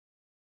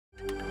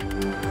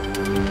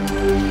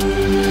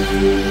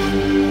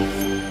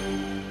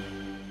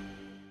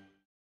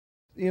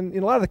in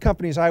a lot of the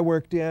companies I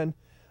worked in,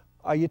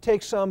 you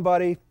take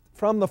somebody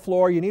from the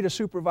floor, you need a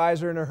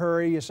supervisor in a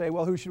hurry, you say,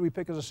 well, who should we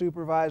pick as a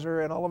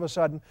supervisor? And all of a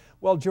sudden,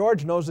 well,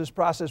 George knows this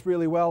process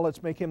really well,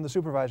 let's make him the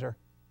supervisor.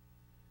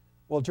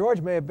 Well,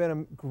 George may have been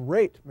a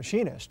great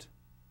machinist,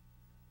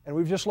 and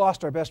we've just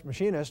lost our best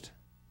machinist.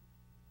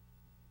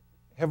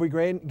 Have we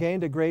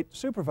gained a great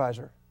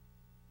supervisor?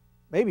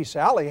 Maybe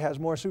Sally has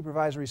more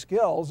supervisory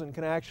skills and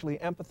can actually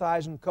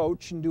empathize and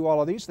coach and do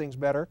all of these things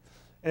better.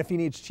 And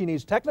if she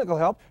needs technical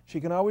help, she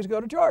can always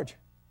go to George.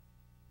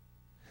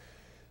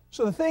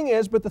 So the thing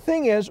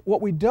is,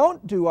 what we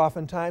don't do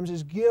oftentimes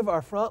is give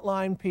our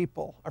frontline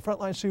people, our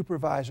frontline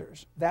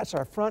supervisors, that's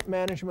our front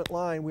management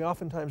line, we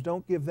oftentimes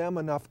don't give them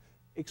enough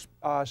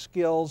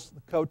skills,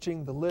 the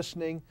coaching, the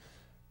listening,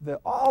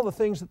 all the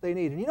things that they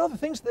need. And you know the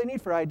things that they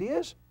need for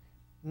ideas?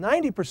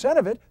 90%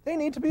 of it, they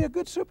need to be a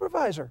good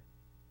supervisor.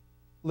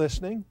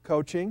 Listening,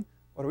 coaching,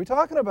 what are we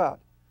talking about?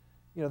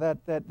 You know,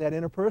 that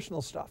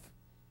interpersonal stuff.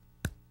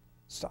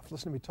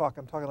 Listen to me talk,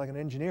 I'm talking like an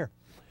engineer.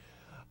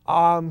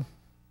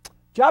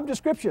 Job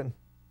description,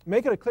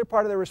 make it a clear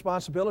part of their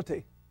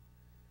responsibility.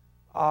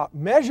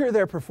 Measure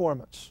their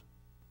performance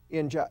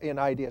in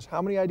ideas.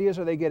 How many ideas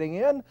are they getting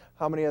in?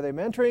 How many are they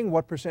mentoring?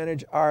 What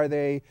percentage are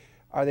they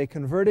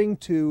converting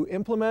to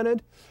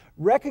implemented?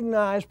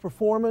 Recognize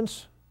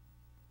performance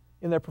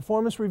in their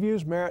performance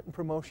reviews, merit, and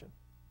promotion.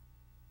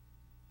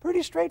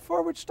 Pretty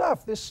straightforward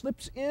stuff. This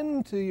slips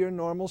into your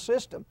normal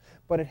system,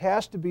 but it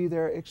has to be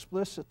there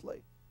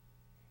explicitly.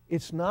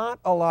 It's not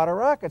a lot of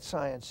rocket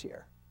science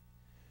here.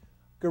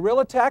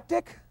 Guerrilla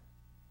tactic.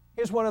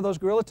 Here's one of those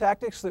guerrilla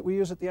tactics that we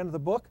use at the end of the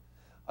book.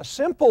 A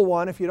simple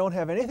one, if you don't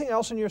have anything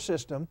else in your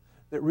system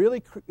that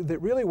really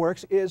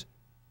works, is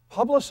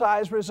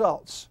publicize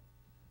results.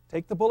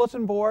 Take the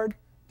bulletin board,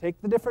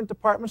 take the different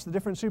departments, the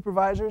different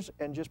supervisors,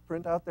 and just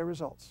print out their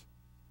results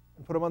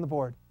and put them on the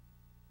board.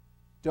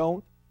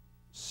 Don't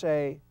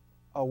say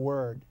a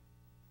word.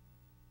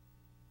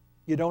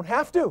 You don't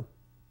have to.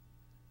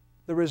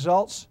 The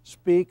results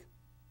speak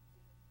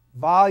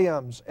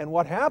volumes. And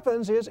what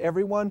happens is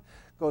everyone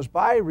goes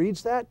by,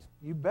 reads that.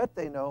 You bet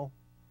they know.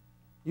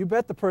 You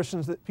bet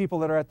the people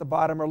that are at the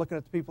bottom are looking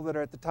at the people that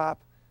are at the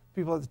top.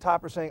 People at the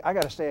top are saying, I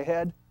got to stay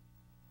ahead.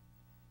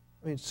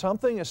 I mean,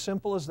 something as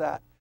simple as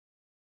that.